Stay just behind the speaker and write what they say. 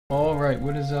Alright,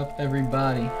 what is up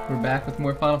everybody? We're back with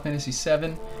more Final Fantasy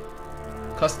VII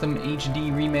Custom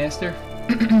HD Remaster.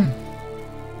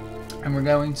 And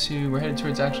we're headed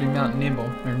towards actually Mount Nibel,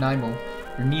 or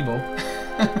Nebel,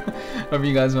 however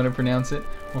you guys want to pronounce it.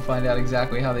 We'll find out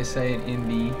exactly how they say it in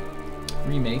the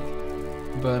remake.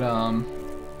 But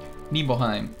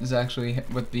Nibelheim is actually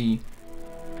what the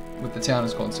town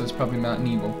is called, so it's probably Mount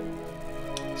Nebel.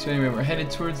 So anyway, we're headed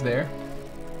towards there.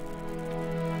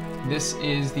 This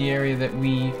is the area that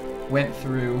we went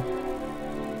through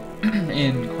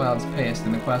in Cloud's Past,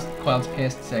 in the Cloud's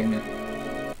Past segment.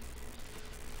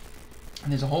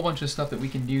 And there's a whole bunch of stuff that we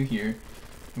can do here,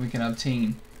 we can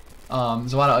obtain.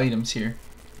 There's a lot of items here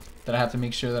that I have to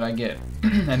make sure that I get.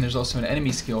 And there's also an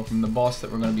enemy skill from the boss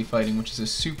that we're going to be fighting, which is a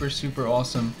super, super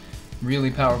awesome,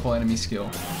 really powerful enemy skill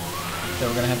that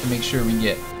we're going to have to make sure we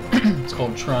get. It's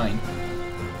called Trine.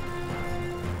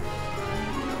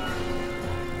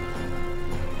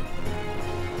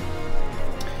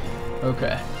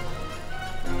 Okay.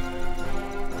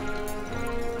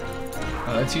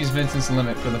 Let's use Vincent's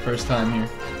Limit for the first time here.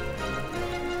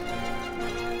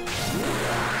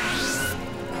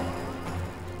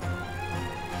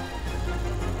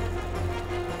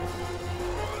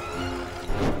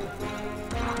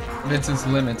 Vincent's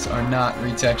Limits are not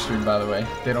retextured, by the way.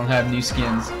 They don't have new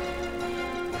skins.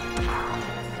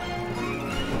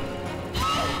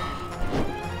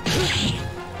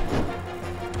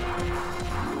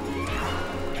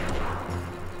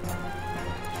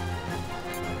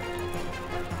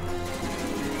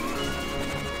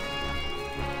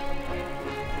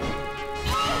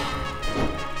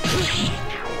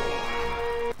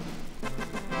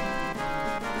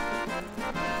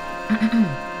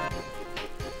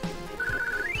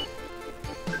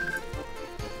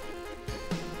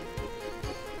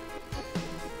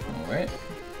 Alright.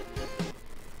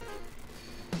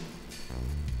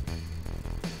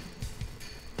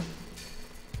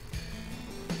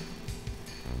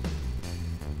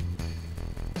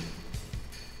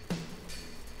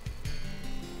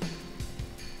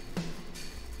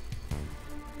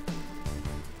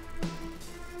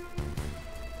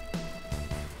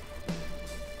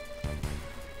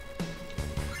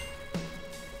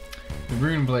 The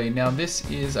Rune Blade. Now this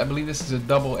is, I believe this is a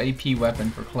double AP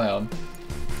weapon for Cloud.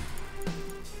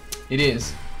 It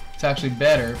is. It's actually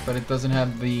better, but it doesn't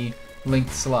have the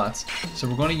linked slots. So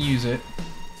we're going to use it.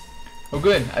 Oh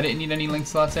good, I didn't need any linked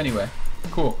slots anyway.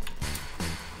 Cool.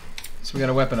 So we got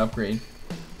a weapon upgrade.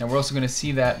 Now we're also going to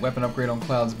see that weapon upgrade on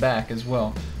Cloud's back as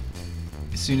well,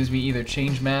 as soon as we either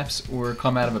change maps or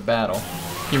come out of a battle.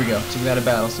 Here we go. So we got a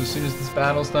battle. So as soon as this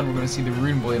battle's done, we're going to see the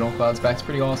Rune Blade on Cloud's back. It's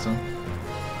pretty awesome.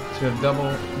 So we have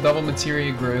double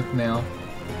materia growth now.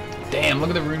 Damn, look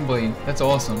at the Rune Blade. That's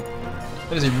awesome.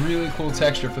 That is a really cool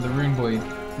texture for the Rune Blade.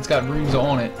 It's got runes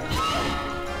on it.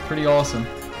 Pretty awesome.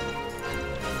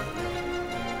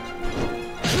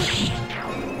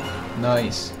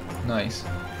 Nice. Nice.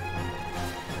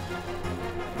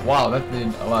 Wow, that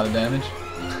did a lot of damage.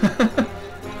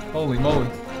 Holy moly.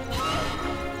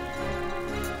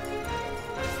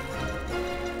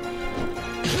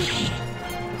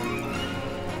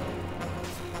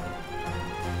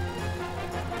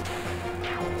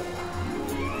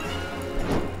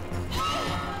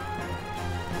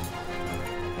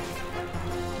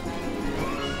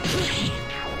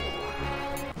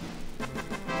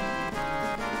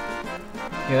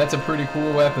 Yeah, that's a pretty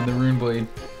cool weapon, the Rune Blade.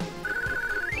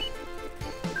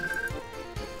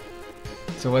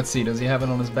 So let's see, does he have it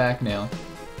on his back now?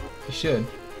 He should.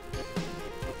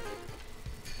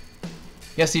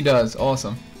 Yes, he does.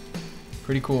 Awesome.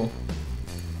 Pretty cool.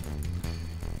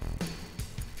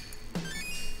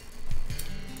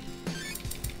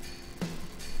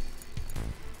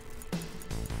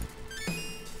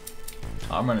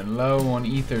 I'm running low on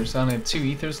ethers. I only have 2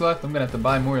 ethers left. I'm gonna have to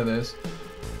buy more of those.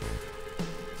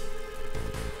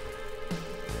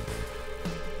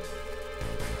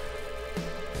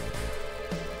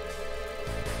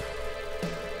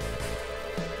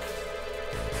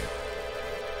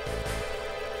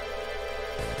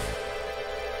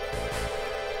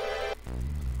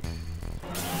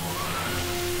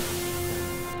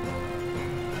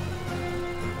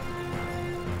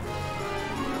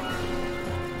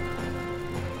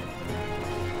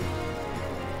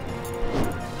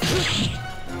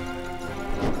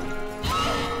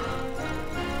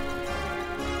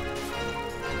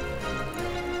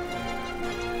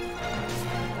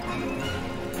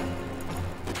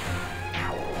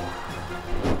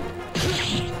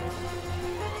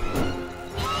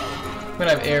 I'm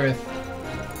gonna have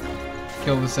Aerith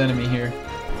kill this enemy here.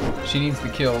 She needs the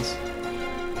kills.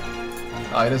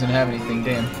 Oh, he doesn't have anything,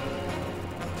 damn.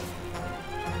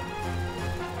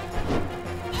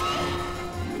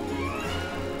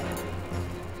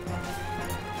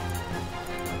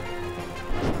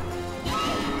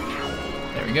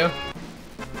 we go.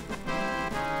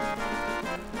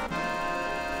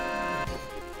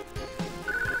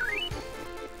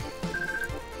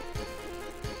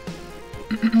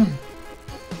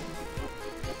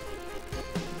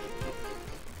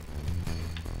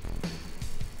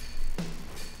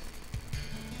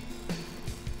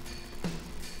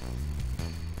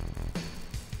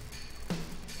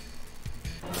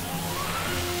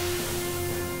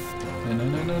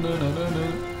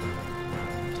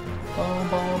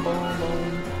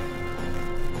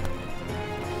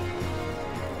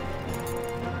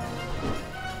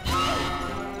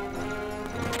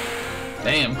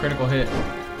 Damn, critical hit.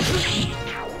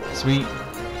 Sweet.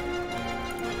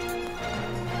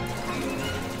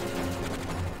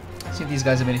 See if these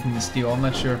guys have anything to steal. I'm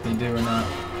not sure if they do or not.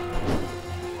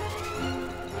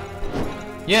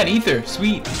 Yeah, an ether.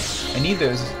 Sweet. I need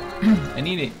those. I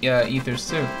need it. Yeah, ethers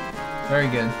too. Very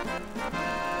good.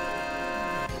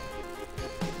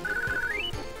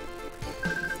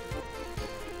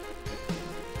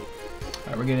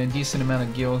 Alright, we're getting a decent amount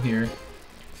of gil here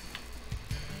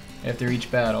after each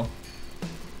battle.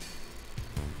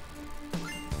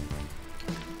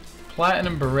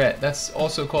 Platinum Beret. That's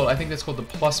also called, I think that's called the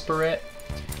Plus Beret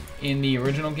in the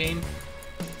original game,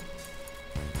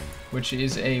 which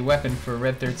is a weapon for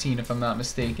Red 13 if I'm not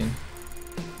mistaken.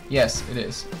 Yes, it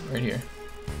is. Right here.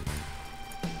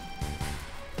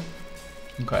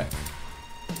 Okay.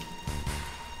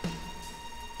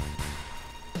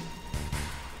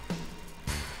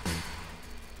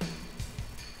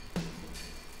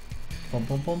 Boom,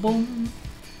 boom, boom, boom.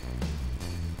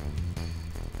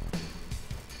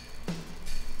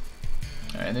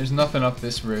 Alright, there's nothing up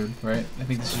this road, right? I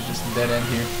think this is just a dead end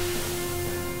here.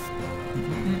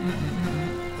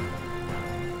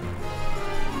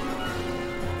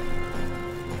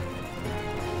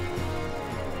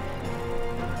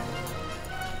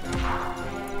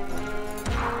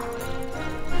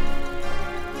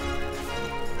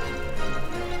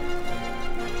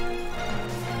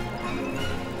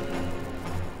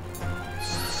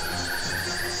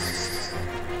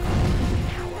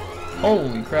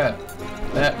 Holy crap,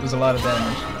 that was a lot of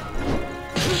damage.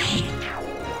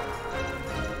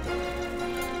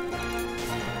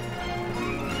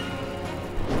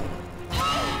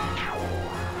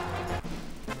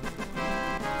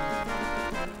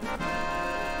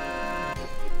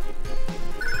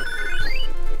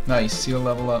 Nice, Seal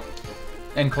level up.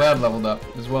 And Cloud leveled up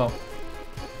as well.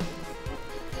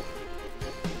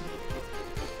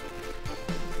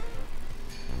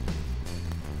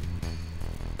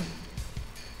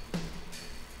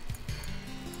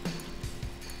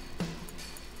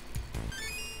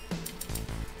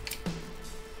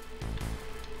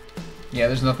 Yeah,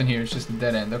 there's nothing here, it's just a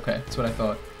dead end. Okay, that's what I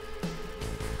thought.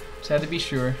 Just had to be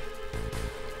sure.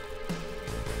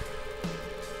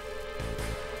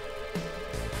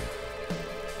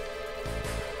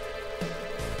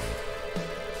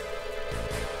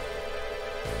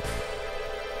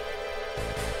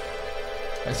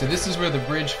 Alright, so this is where the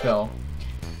bridge fell,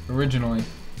 originally,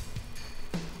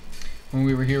 when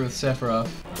we were here with Sephiroth,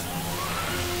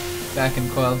 back in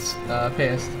Cloud's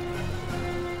past.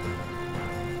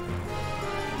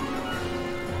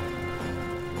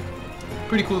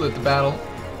 Pretty cool that the battle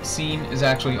scene is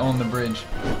actually on the bridge.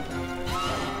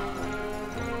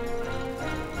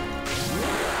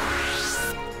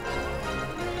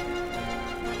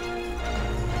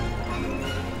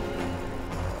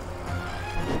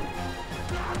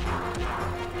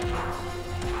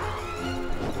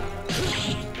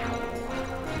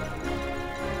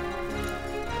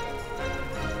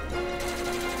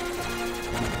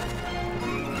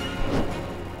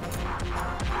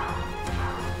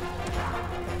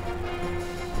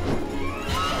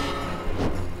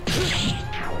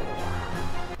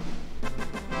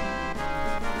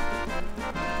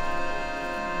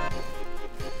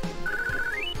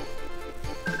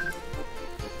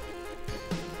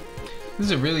 This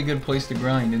is a really good place to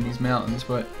grind in these mountains,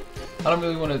 but I don't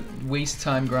really want to waste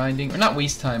time grinding, or not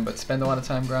waste time, but spend a lot of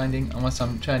time grinding unless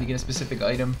I'm trying to get a specific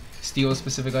item, steal a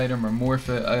specific item, or morph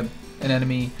an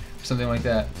enemy, or something like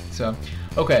that. So,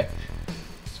 okay.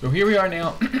 So here we are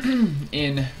now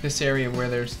in this area where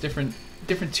there's different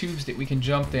tubes that we can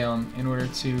jump down in order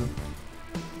to,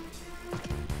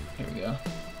 here we go,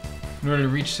 in order to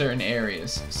reach certain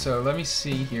areas. So let me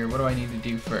see here, what do I need to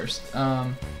do first?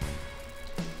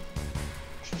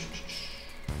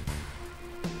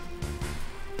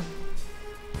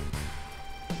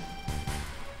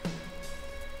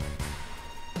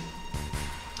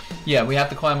 Yeah, we have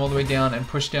to climb all the way down and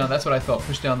push down. That's what I thought.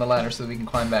 Push down the ladder so that we can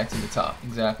climb back to the top.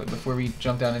 Exactly. Before we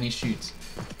jump down any chutes.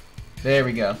 There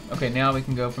we go. Okay, now we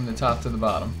can go from the top to the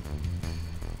bottom.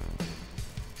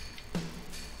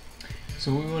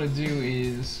 So what we want to do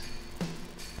is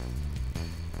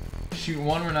shoot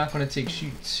 1, we're not going to take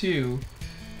shoot 2.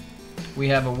 We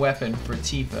have a weapon for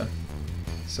Tifa.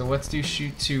 So let's do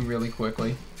shoot 2 really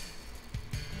quickly.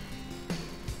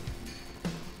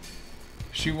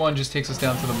 Shoot 1 just takes us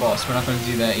down to the boss. We're not going to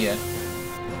do that yet.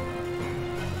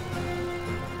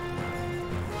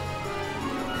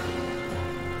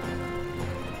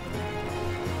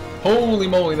 Holy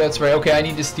moly, that's right. Okay, I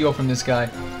need to steal from this guy.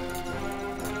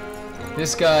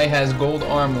 This guy has gold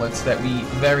armlets that we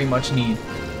very much need.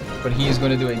 But he is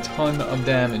going to do a ton of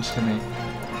damage to me.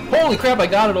 Holy crap, I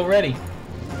got it already.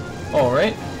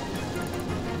 Alright.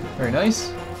 Very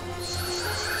nice.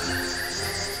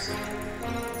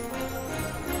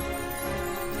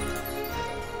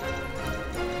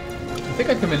 I think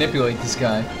I can manipulate this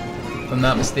guy, if I'm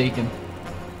not mistaken.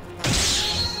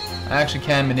 I actually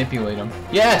can manipulate him.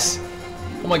 Yes!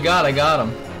 Oh my god, I got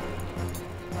him.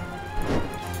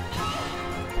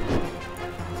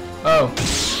 Oh.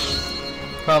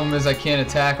 Problem is I can't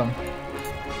attack him.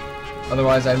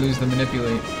 Otherwise I lose the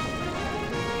manipulate.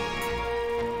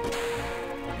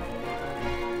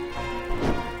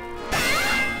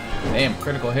 Damn,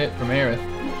 critical hit from Aerith.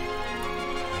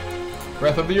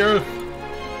 Breath of the Earth!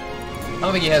 I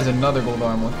don't think he has another gold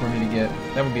armlet for me to get.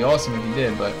 That would be awesome if he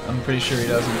did, but I'm pretty sure he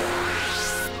doesn't.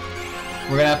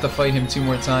 We're gonna have to fight him 2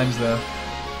 more times though.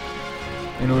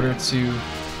 In order to...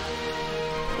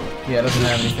 Yeah, it doesn't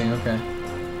have anything, okay.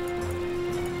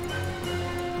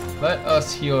 Let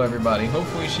us heal everybody.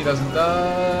 Hopefully she doesn't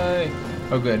die.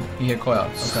 Oh good, he hit Cloud.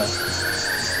 Okay.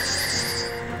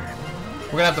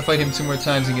 We're gonna have to fight him 2 more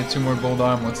times and get 2 more gold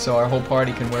armlets so our whole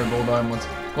party can wear gold armlets.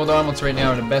 Gold armlets right now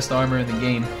are the best armor in the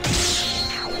game.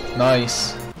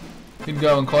 Nice. Good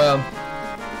going, Cloud.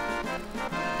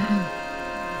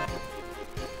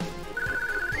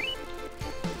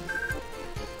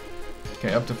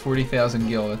 Okay, up to 40,000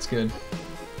 gil. That's good.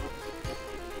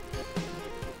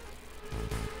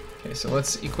 Okay, so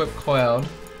let's equip Cloud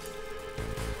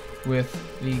with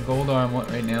the gold armlet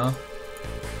right now.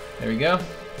 There we go.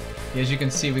 As you can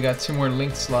see, we got 2 more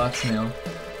linked slots now,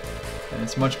 and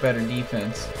it's much better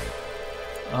defense.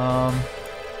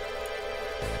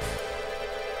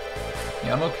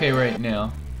 Yeah, I'm okay right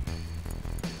now.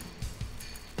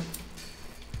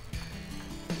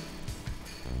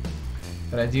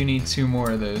 But I do need 2 more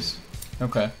of those.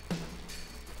 Okay.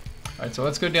 Alright, so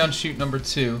let's go down shoot number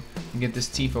 2 and get this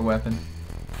Tifa weapon.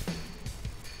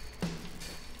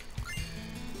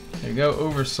 There you go,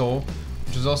 Oversoul,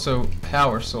 which is also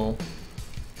Power Soul.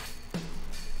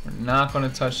 We're not going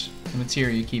to touch the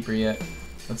Materia Keeper yet.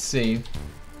 Let's save.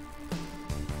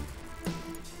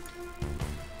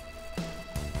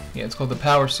 Yeah, it's called the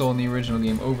Power Soul in the original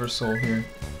game. Oversoul here.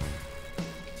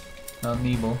 Not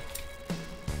Neeble.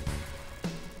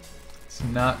 Let's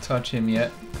not touch him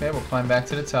yet. Okay, we'll climb back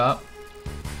to the top.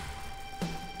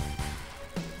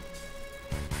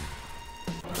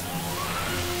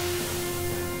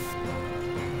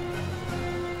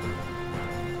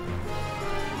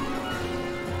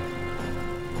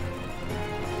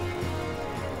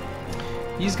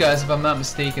 These guys, if I'm not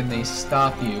mistaken, they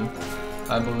stop you,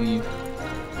 I believe.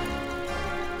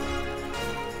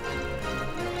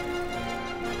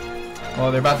 Oh,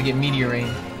 they're about to get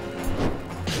Meteorine.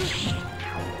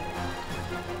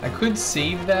 I could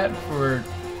save that for...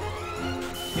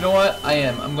 You know what? I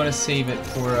am. I'm gonna save it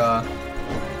for, I'm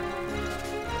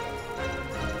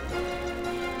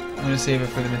gonna save it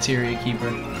for the Materia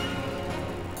Keeper.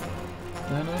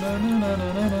 Na, na, na, na,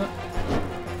 na, na, na.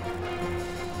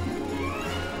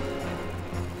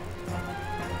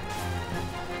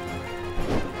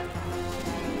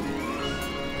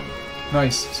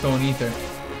 Nice, stolen ether.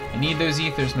 I need those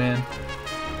ethers, man.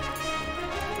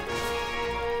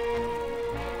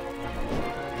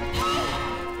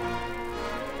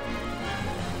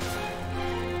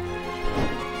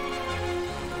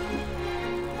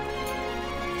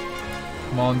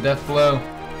 Come on, death blow.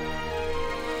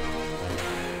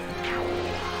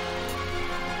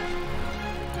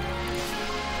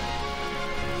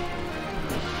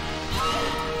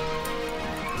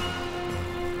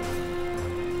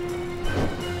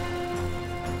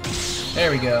 There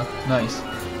we go. Nice.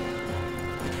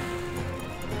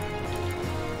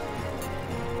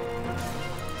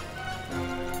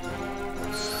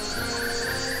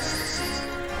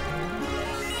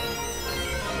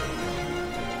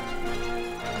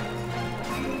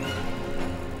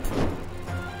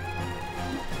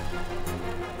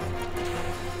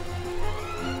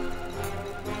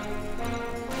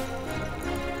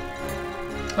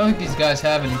 I don't think these guys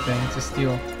have anything to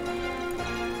steal.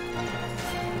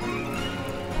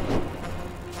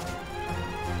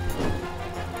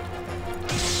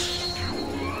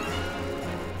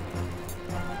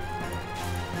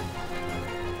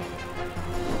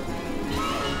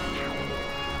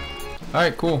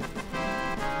 Alright, cool.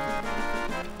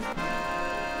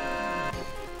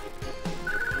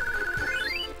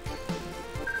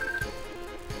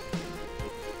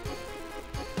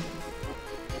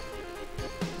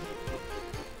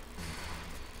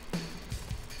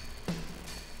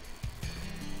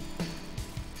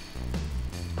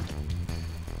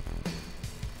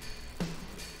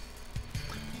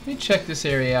 Let me check this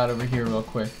area out over here real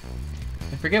quick.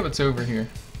 I forget what's over here.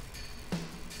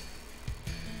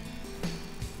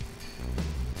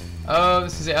 Oh,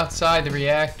 this is outside the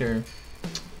reactor.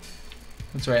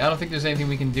 That's right. I don't think there's anything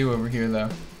we can do over here, though.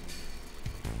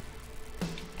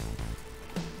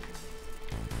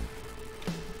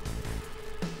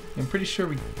 I'm pretty sure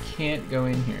we can't go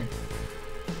in here.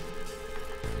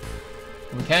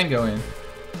 We can go in.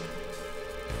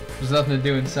 There's nothing to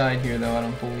do inside here, though, I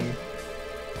don't believe.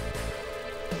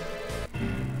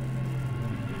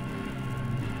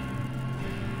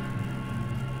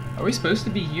 Are we supposed to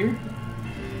be here?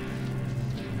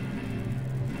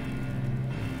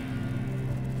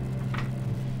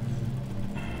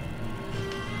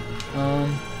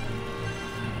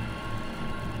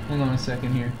 Hold on a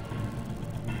second here.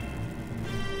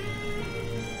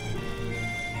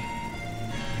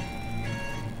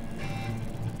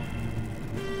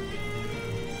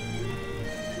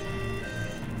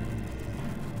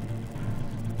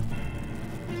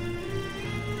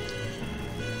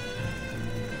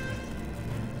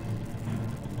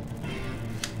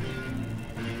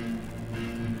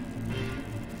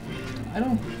 I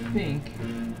don't think...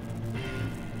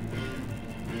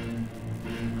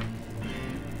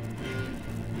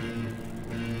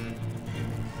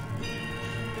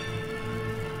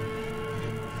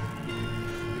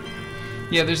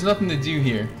 Yeah, there's nothing to do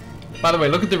here. By the way,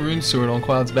 look at the rune sword on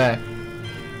Cloud's back.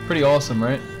 Pretty awesome,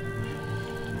 right?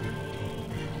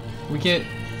 We can't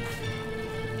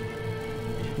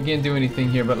do anything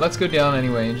here, but let's go down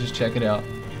anyway and just check it out.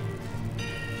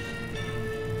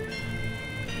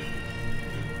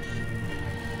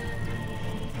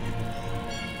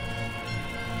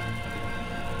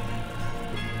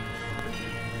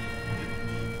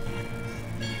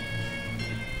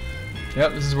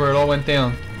 Yep, this is where it all went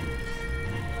down.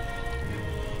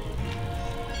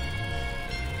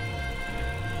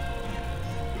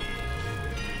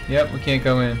 Yep, we can't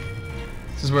go in.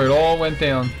 This is where it all went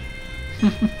down.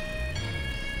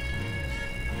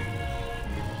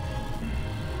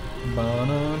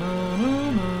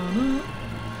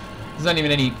 There's not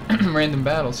even any random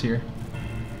battles here.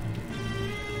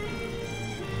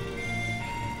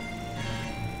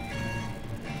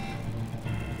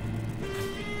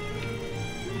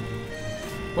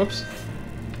 Whoops.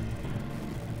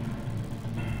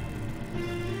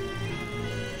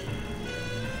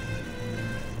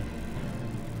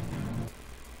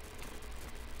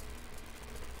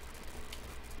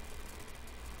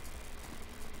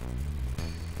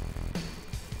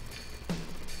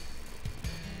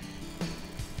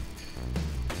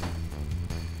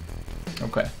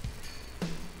 Okay.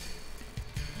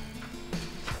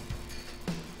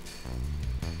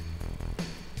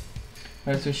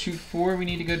 Alright, so shoot 4, we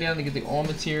need to go down to get the all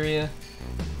materia.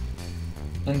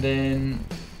 And then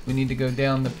we need to go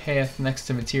down the path next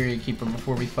to Materia Keeper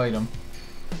before we fight him.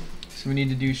 So we need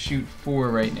to do shoot 4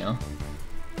 right now.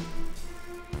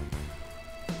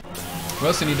 We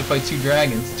also need to fight 2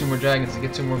 dragons, 2 more dragons to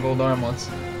get 2 more gold armlets.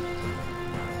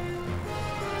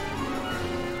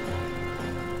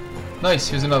 Nice,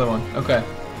 here's another one. Okay.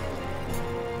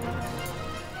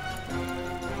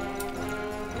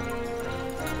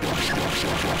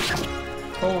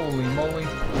 Holy moly.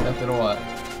 Got that a lot.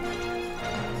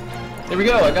 There we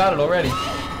go, I got it already.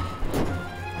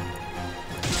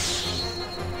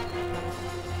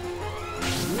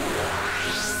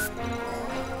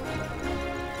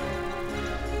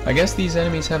 I guess these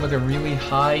enemies have like a really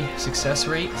high success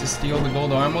rate to steal the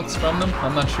gold armlets from them.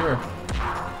 I'm not sure.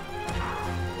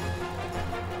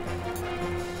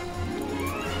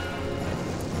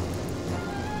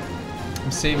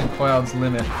 I'm saving Cloud's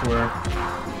limit for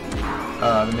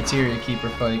the Materia Keeper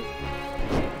fight.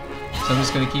 So I'm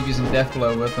just going to keep using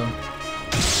Deathglow with him.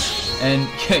 And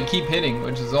keep hitting,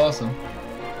 which is awesome.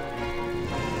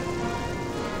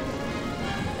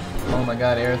 Oh my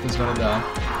god, Aerith is going to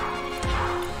die.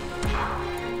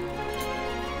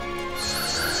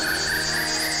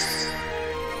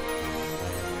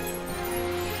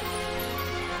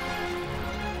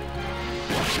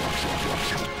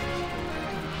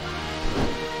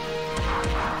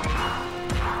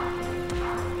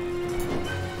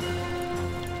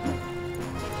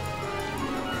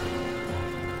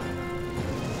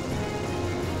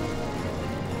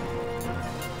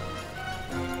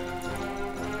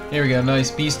 Here we go, nice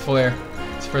beast flare.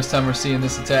 It's the first time we're seeing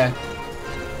this attack.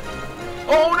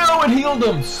 Oh no, it healed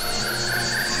him!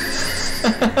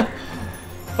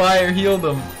 Fire healed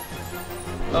him.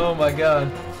 Oh my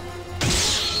god.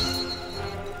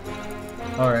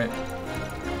 Alright.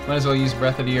 Might as well use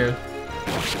Breath of the Earth.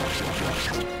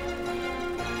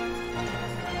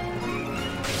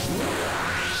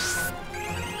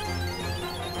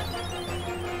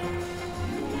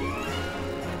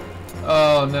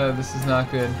 Oh no, this is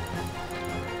not good.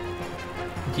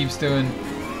 He keeps doing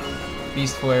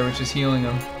Beast Flare, which is healing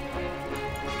him.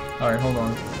 Alright, hold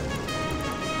on.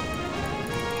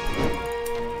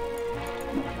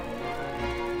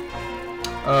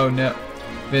 Oh no.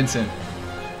 Vincent.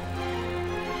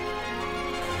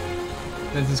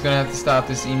 Vincent's gonna have to stop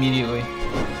this immediately.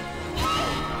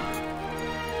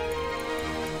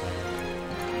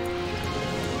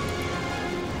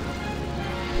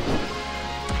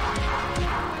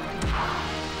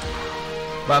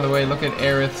 By the way, look at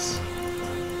Aerith's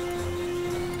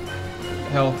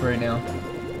health right now.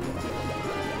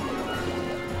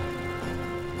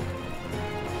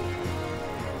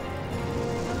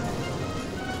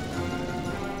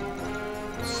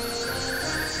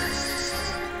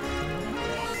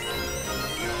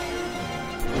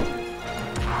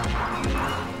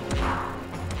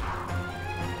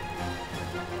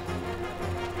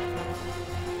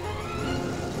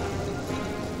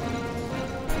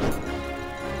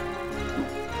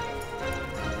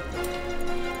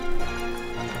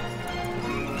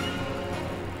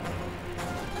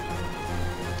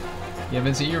 Yeah,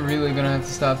 Vincent, you're really gonna have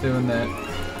to stop doing that.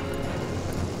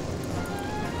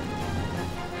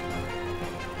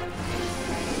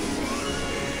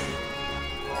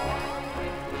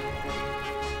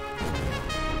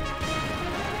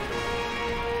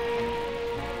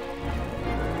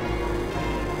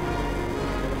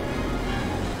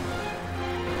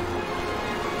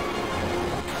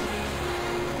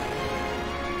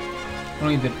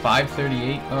 Only did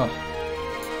 538? Oh.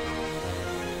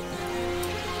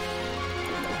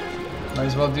 Might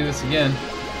as well do this again.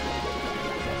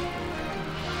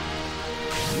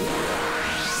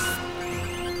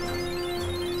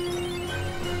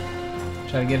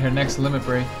 Try to get her next limit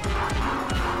break.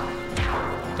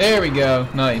 There we go.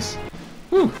 Nice.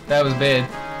 Whew, that was bad.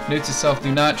 Note to self,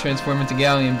 do not transform into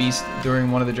Galleon Beast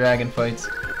during one of the dragon fights.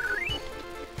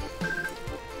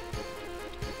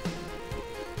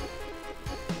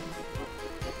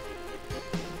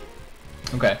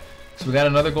 Okay, so we got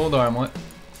another gold armlet.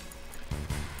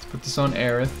 Put this on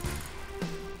Aerith.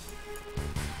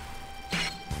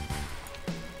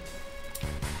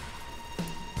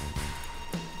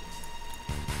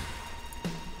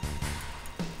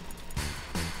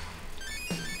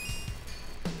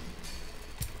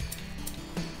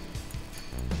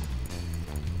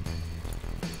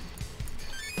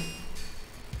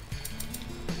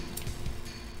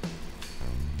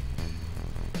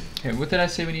 Okay, what did I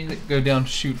say we need to go down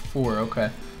shoot 4? Okay.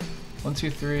 1, 2,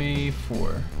 3,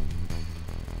 4.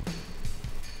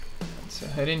 So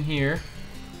head in here.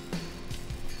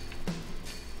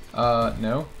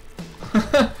 No.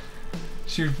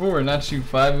 Shoot 4, not shoot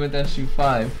 5. We went down shoot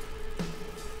 5.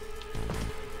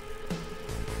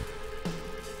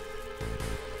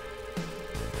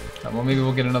 Well, maybe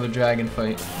we'll get another dragon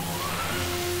fight.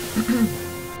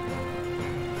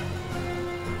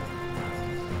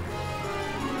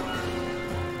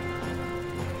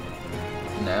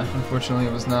 Nah, unfortunately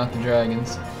it was not the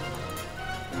dragons.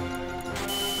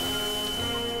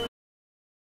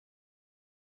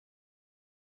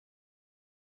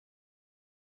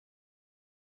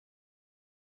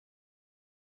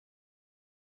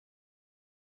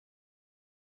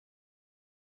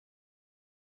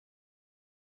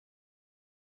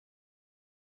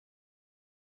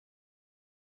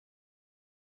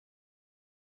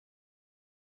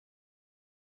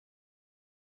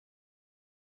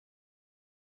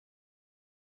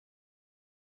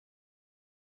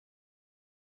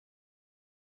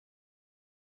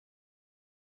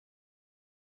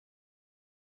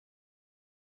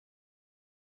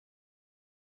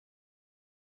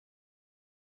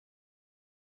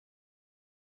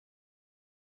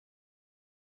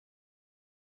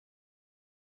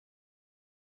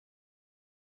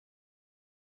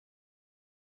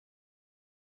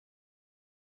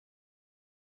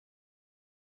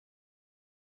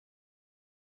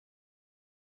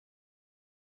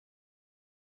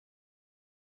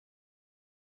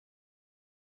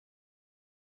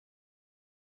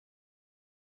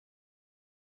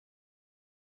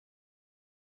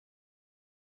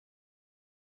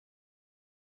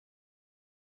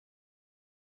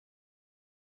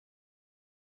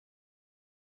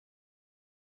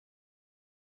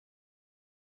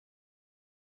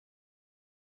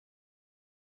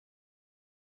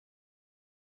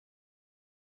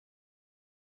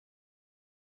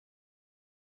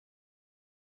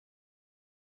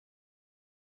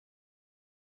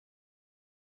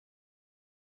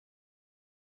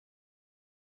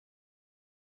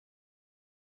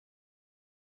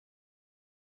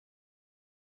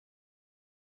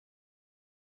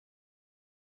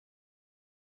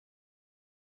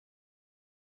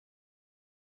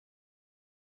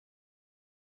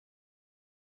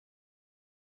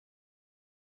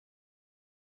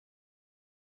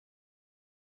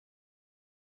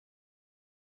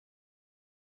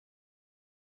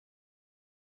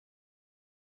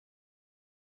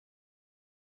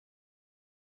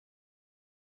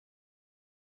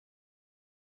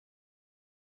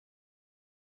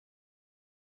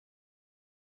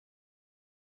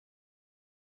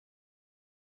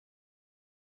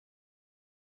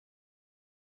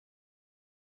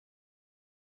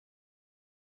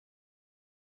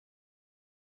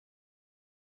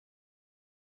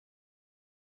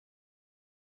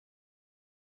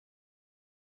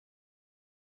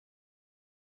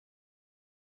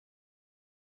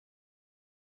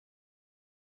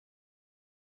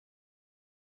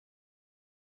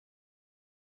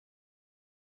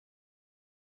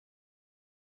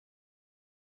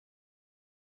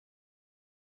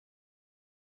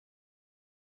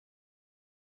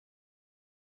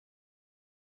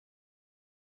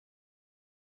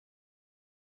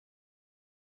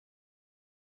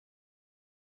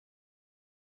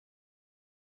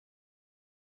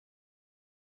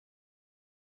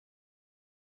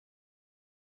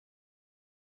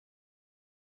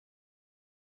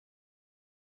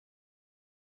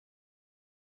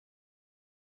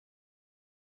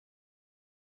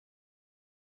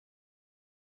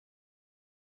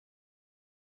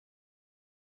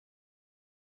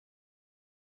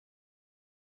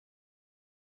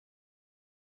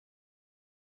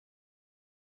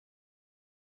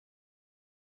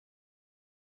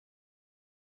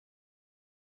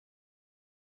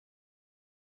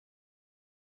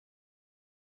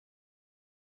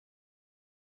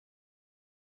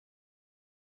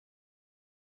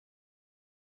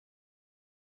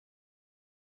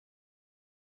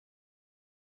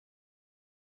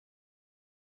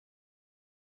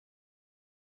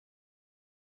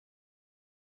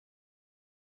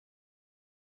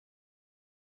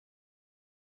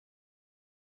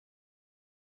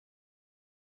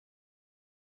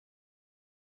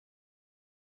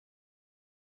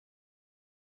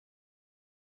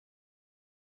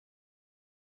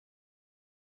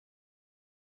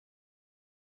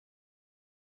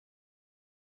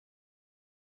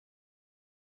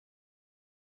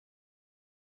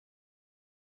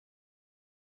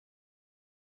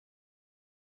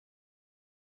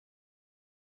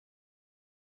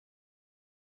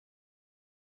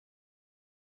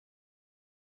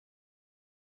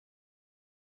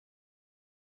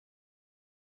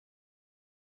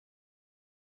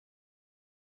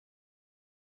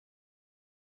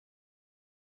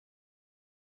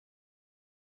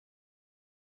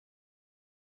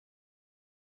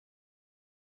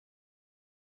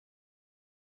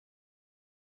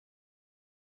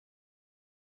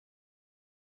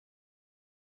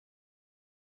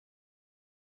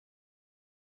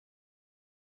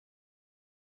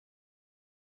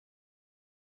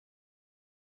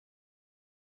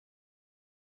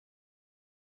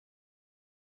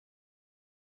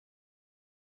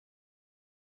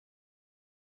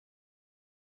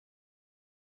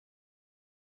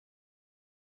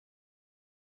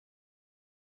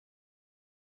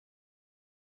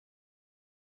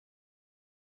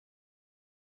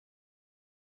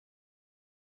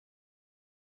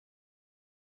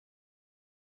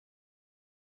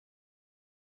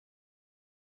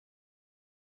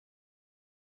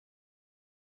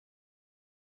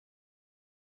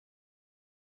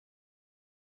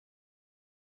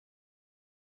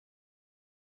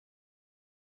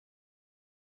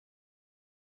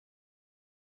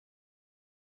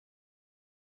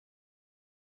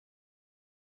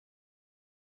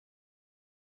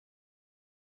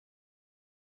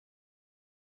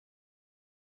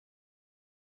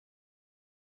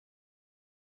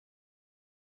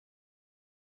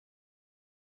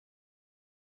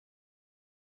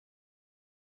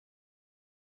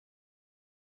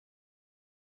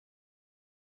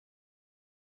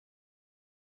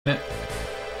 Here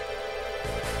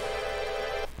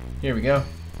we go.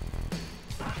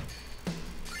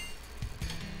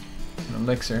 An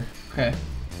elixir. Okay.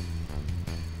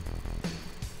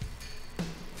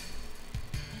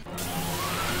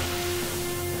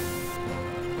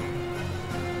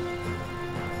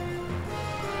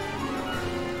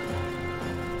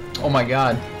 Oh my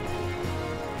god.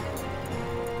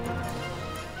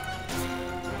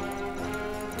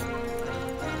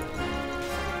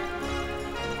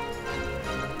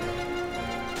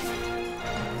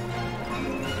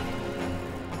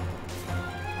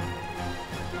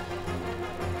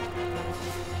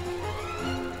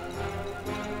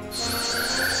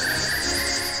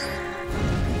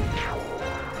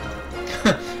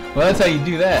 Well, that's how you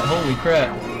do that. Holy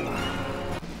crap.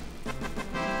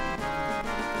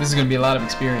 This is going to be a lot of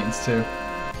experience, too.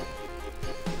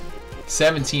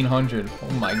 1700.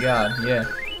 Oh my god, yeah.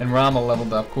 And Rama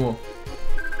leveled up. Cool.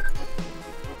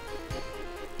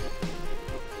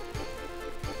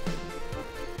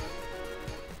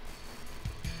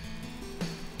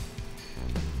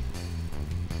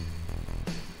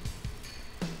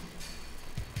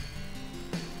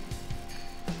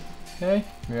 Okay,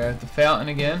 we're at the fountain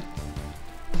again.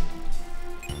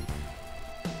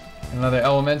 Another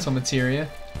elemental materia.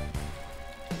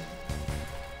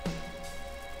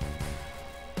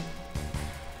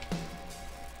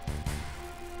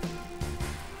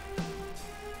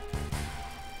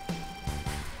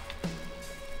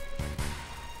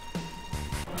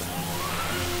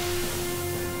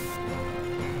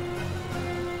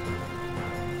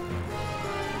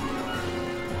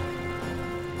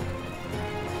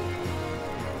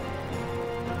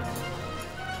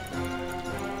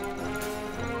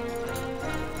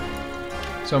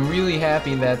 So I'm really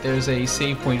happy that there's a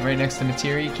save point right next to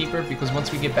Materia Keeper, because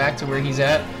once we get back to where he's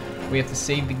at, we have to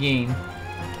save the game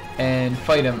and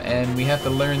fight him, and we have to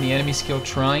learn the enemy skill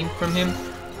Trine from him.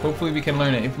 Hopefully we can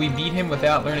learn it. If we beat him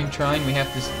without learning Trine, we have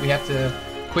to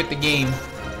quit the game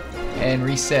and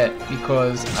reset,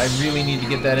 because I really need to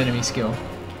get that enemy skill.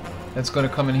 That's going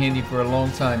to come in handy for a long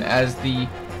time, as the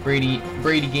Brady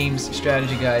Games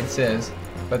strategy guide says.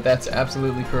 But that's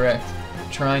absolutely correct.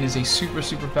 Trine is a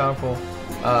super powerful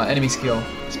enemy skill,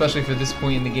 especially for this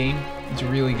point in the game. It's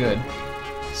really good.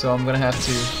 So I'm gonna have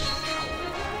to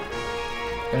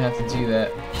do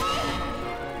that.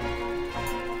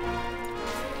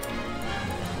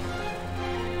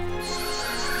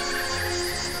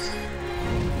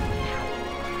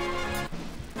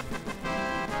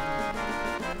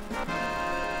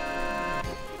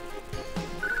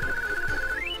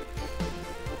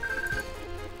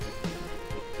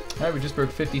 Alright, we just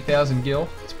broke 50,000 gil.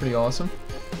 It's pretty awesome.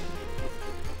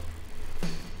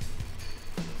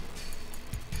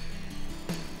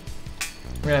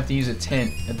 We're gonna have to use a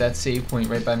tent at that save point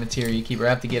right by Materia Keeper. I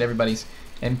have to get everybody's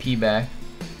MP back.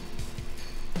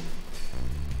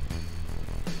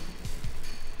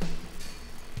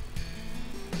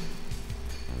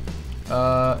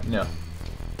 No.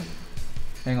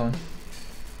 Hang on.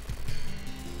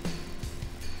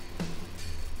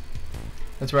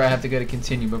 That's where I have to go to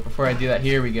continue, but before I do that,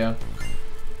 here we go.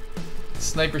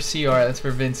 Sniper CR, that's for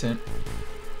Vincent.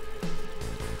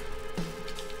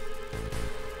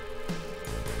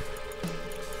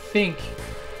 Think.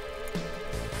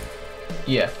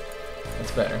 Yeah,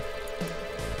 that's better.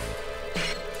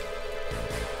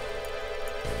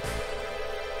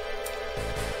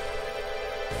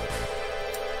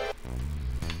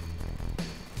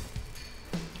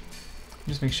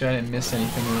 Just make sure I didn't miss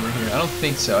anything over here. I don't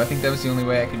think so. I think that was the only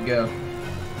way I could go.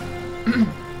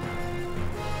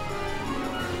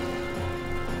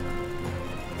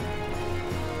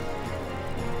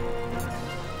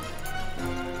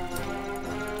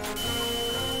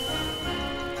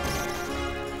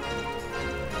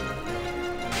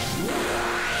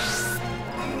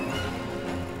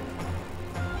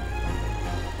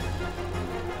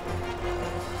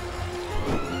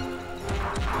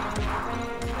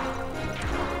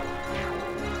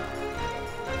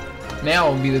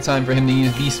 Now will be the time for him to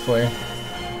use Beast Flare.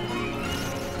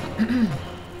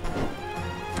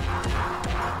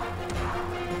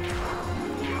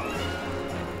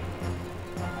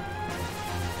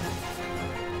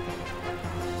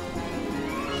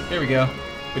 There we go.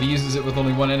 But he uses it with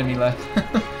only one enemy left.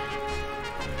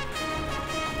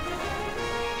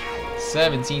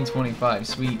 1725,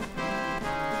 sweet.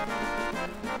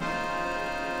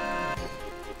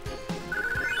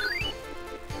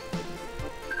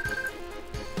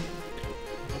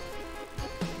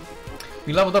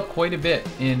 We leveled up quite a bit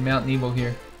in Mount Nebo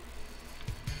here.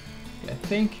 Yeah, I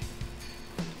think.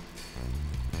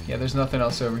 Yeah, there's nothing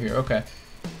else over here. Okay.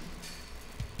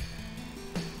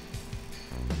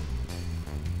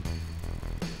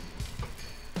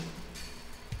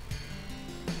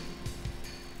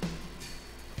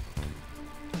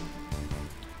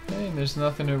 Okay, there's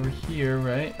nothing over here,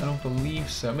 right? I don't believe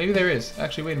so. Maybe there is.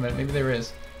 Actually, wait a minute. Maybe there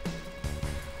is.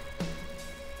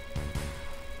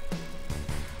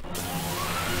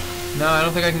 No, I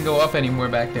don't think I can go up anymore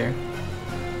back there.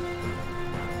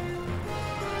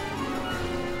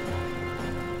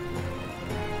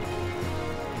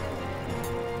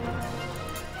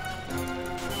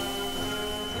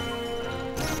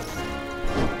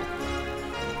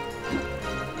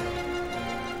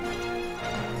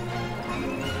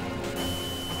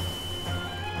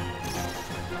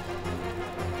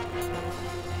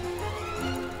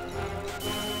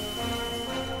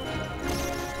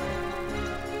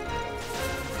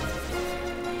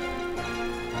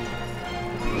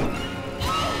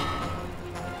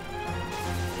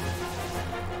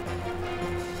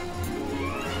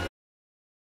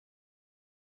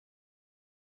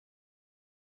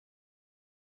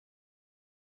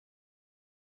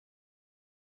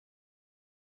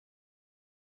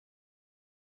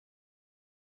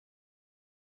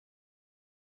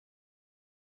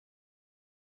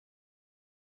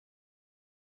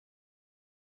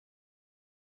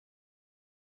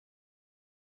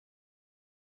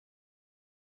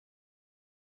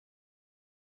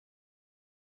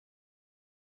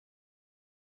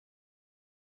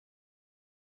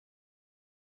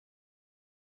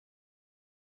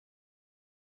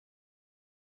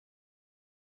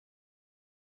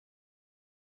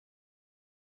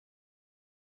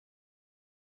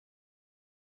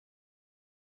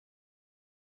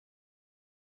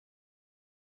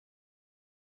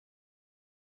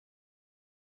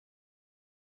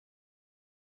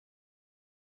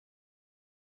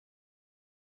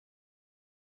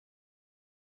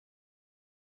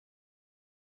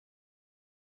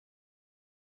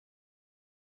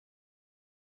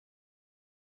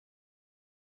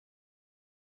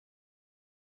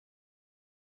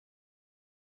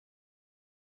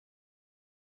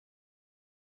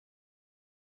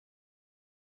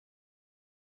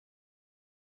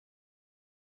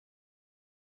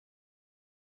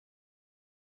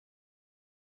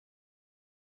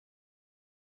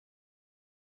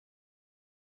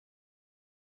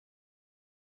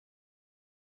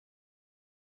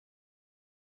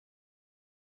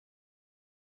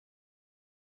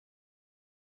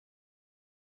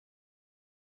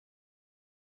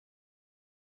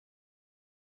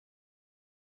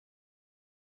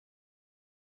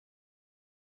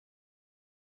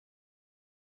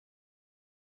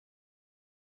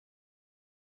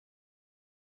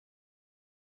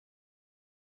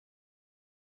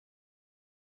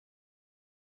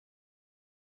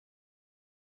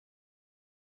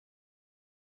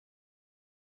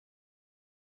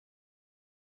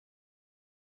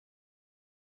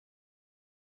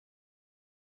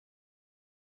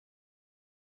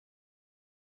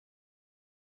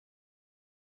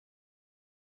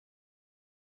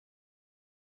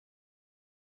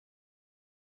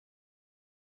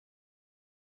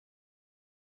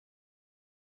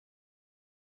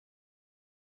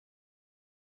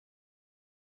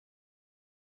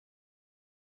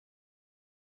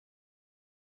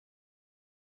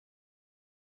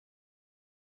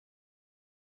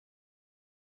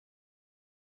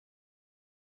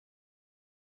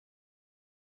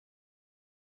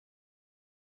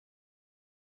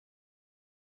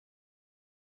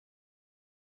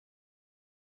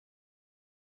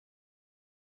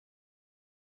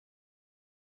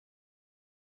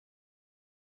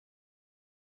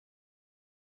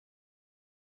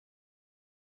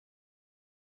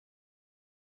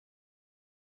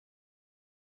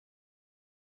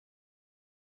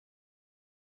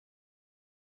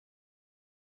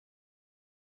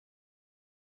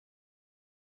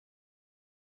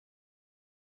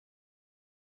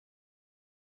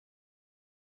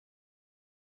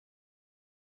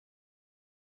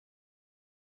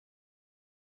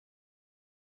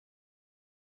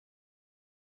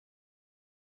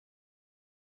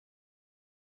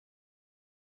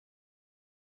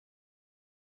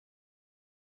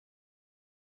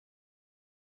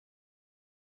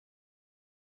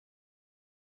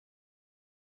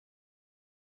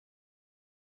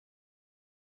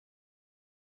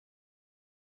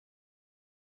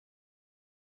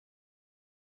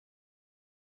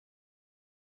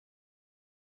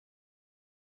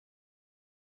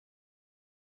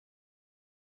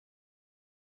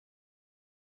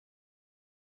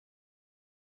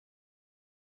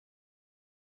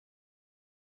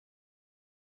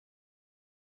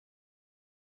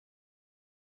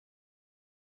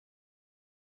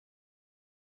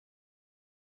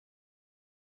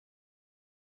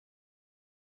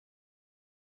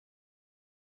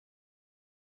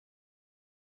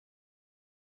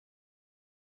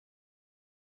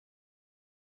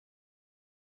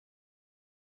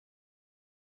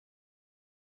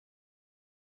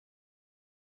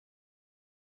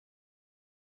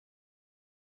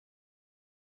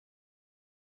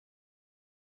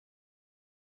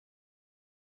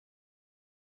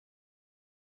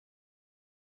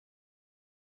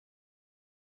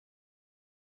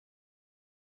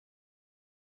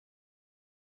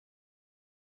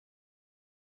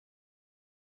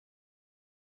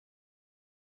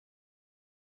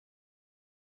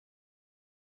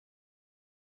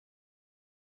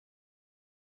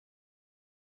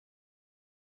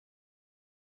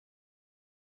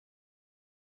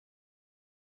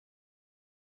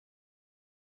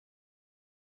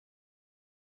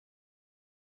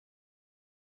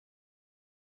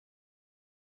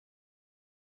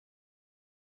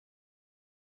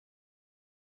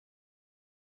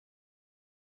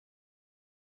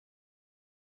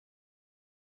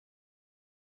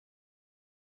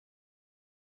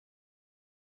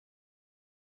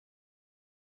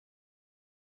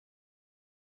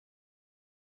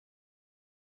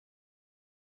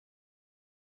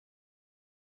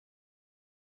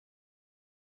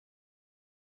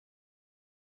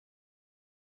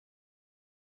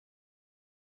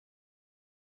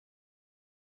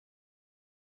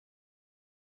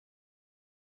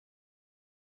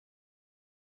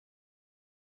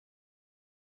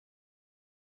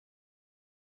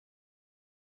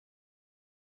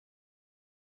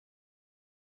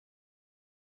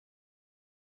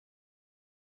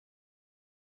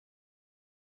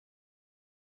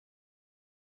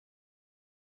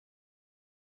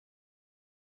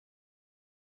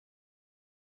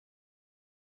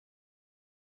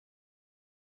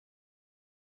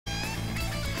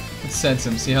 sense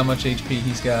him, see how much HP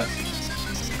he's got.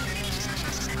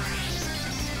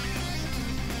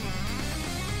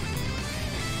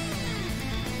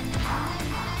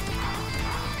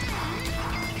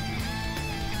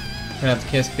 Gonna have to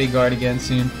cast Big Guard again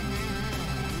soon.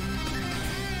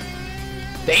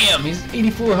 Damn, he's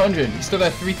 8,400. He's still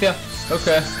got 3,000.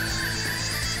 Okay.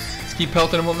 Let's keep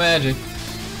pelting him with magic.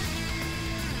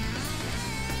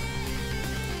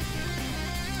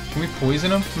 Can we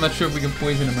poison him? I'm not sure if we can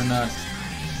poison him or not.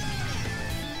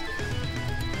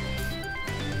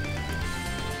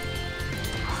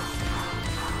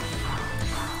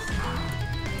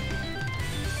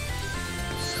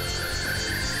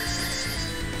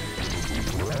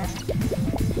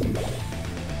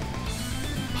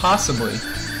 Possibly.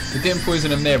 We didn't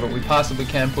poison him there, but we possibly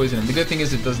can poison him. The good thing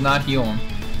is it does not heal him.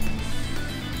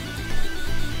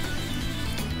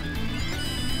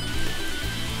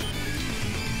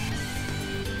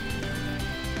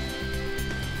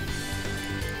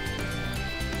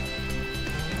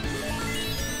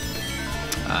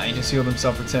 Ah, he just healed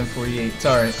himself for 1048. It's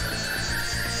alright.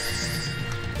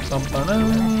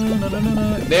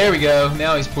 There we go.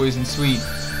 Now he's poisoned. Sweet.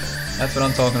 That's what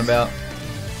I'm talking about.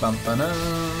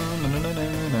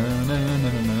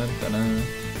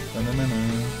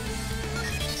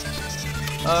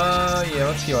 Yeah,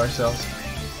 let's heal ourselves.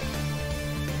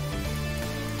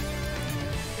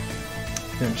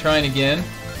 Gonna try it again.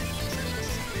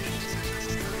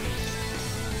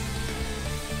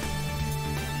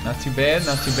 Not too bad,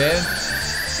 not too bad.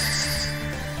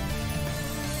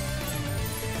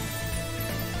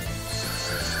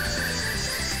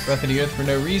 Breath of the Earth for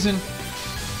no reason.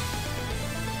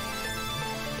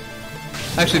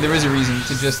 Actually, there is a reason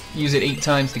to just use it 8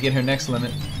 times to get her next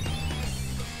limit.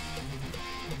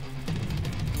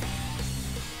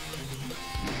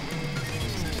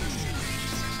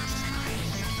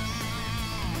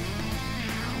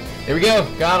 There we go,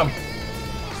 got him.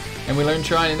 And we learned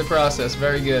Shrine in the process,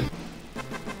 very good.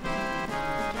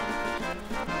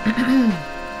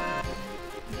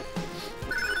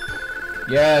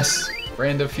 Yes,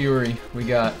 Brand of Fury, we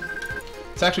got.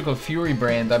 It's actually called Fury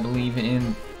Brand, I believe,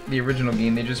 in the original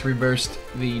game. They just reversed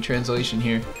the translation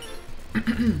here.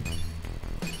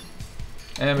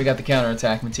 And we got the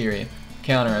counterattack materia.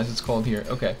 Counter, as it's called here.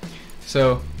 Okay,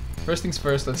 so first things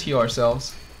first, let's heal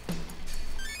ourselves.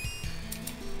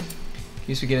 In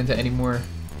case we get into any more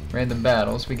random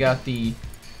battles. We got the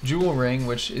Jewel Ring,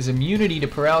 which is immunity to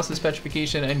paralysis,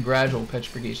 petrification, and gradual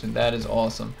petrification. That is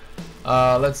awesome.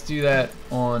 Let's do that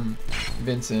on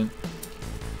Vincent.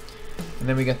 And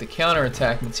then we got the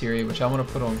counterattack materia, which I want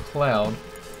to put on Cloud.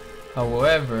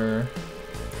 However,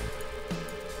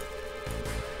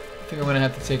 I think I'm going to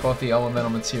have to take off the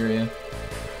elemental materia.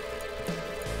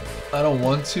 I don't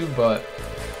want to, but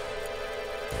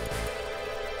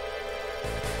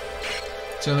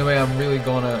it's the only way I'm really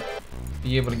going to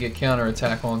be able to get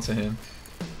counterattack onto him.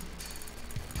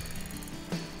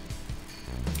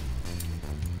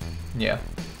 Yeah.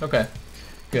 Okay.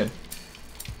 Good.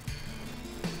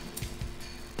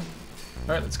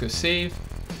 Alright, let's go save.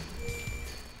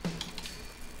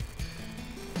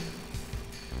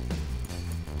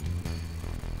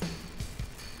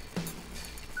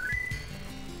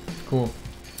 Cool.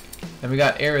 And we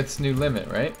got Aerith's new limit,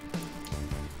 right?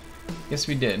 Yes,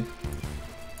 we did.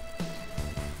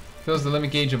 Fills the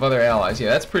limit gauge of other allies.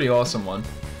 Yeah, that's a pretty awesome one.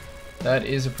 That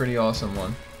is a pretty awesome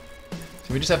one.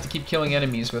 So we just have to keep killing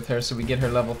enemies with her so we get her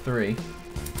level 3.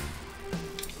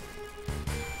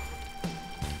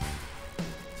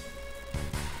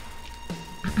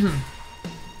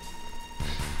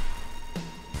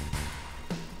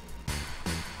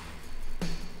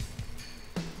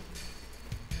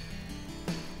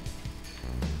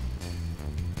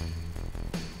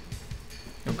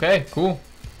 Okay, cool.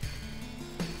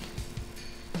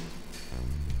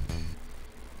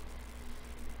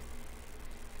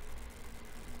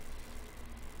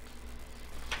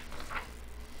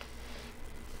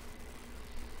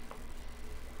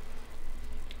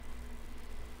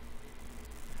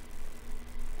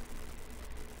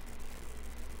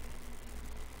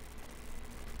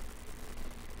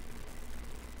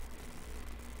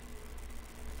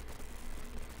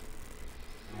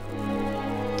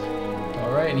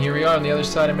 And here we are on the other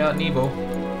side of Mount Nebo.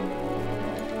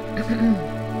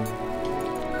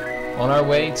 On our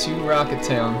way to Rocket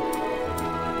Town.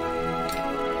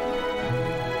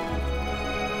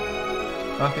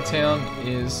 Rocket Town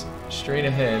is straight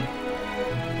ahead.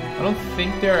 I don't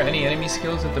think there are any enemy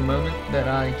skills at the moment that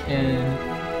I can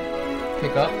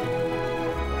pick up.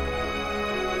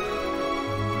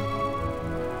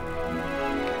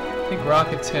 I think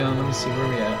Rocket Town, let me see where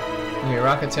we at. Okay,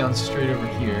 Rocket Town's straight over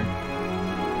here.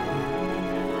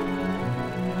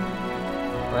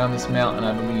 Around this mountain,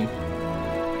 I believe.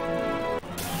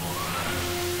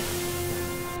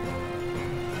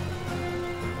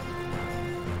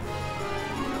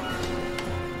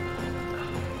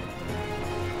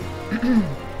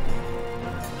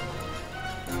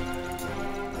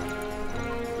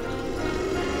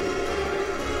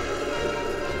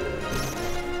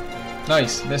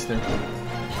 Nice, missed her.